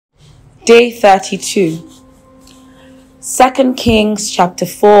Day 32. 2 Kings chapter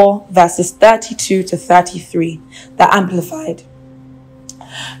 4 verses 32 to 33. The Amplified.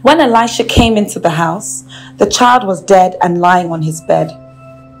 When Elisha came into the house, the child was dead and lying on his bed.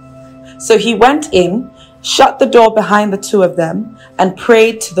 So he went in, shut the door behind the two of them, and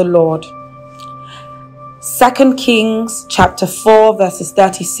prayed to the Lord. 2 Kings chapter 4 verses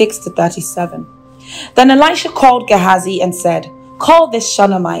 36 to 37. Then Elisha called Gehazi and said, "Call this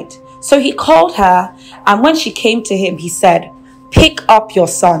Shunammite." So he called her, and when she came to him, he said, "Pick up your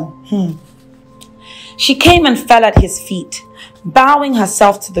son." She came and fell at his feet, bowing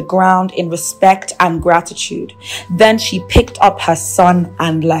herself to the ground in respect and gratitude. Then she picked up her son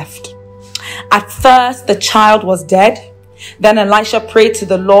and left. At first the child was dead. Then Elisha prayed to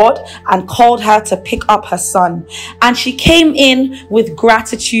the Lord and called her to pick up her son. And she came in with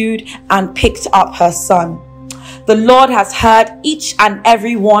gratitude and picked up her son. The Lord has heard each and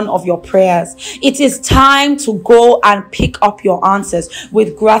every one of your prayers. It is time to go and pick up your answers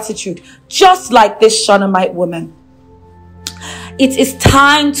with gratitude, just like this Shunammite woman. It is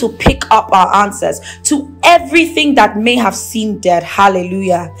time to pick up our answers to everything that may have seemed dead.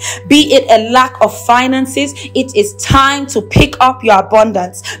 Hallelujah. Be it a lack of finances, it is time to pick up your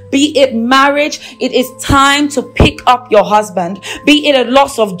abundance. Be it marriage, it is time to pick up your husband. Be it a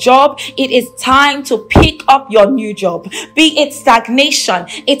loss of job, it is time to pick up your new job. Be it stagnation,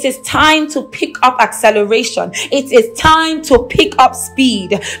 it is time to pick up acceleration. It is time to pick up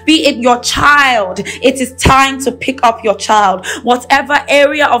speed. Be it your child, it is time to pick up your child. Whatever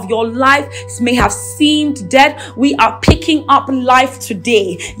area of your life may have seemed dead, we are picking up life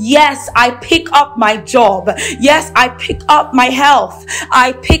today. Yes, I pick up my job. Yes, I pick up my health.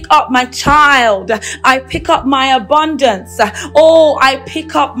 I pick up my child. I pick up my abundance. Oh, I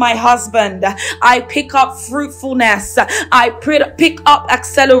pick up my husband. I pick up fruitfulness. I pick up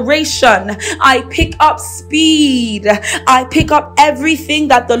acceleration. I pick up speed. I pick up everything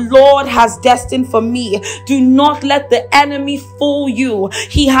that the Lord has destined for me. Do not let the enemy fool you.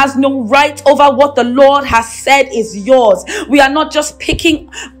 He has no right over what the Lord has said is yours. We are not just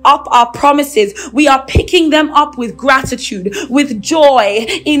picking up our promises, we are picking them up with gratitude, with joy,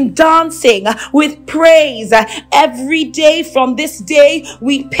 in dancing, with praise. Every day from this day,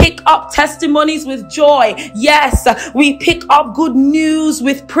 we pick up testimonies with joy. Yes, we pick up good news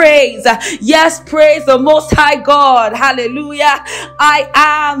with praise. Yes, praise the Most High God. Hallelujah. I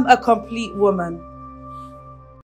am a complete woman.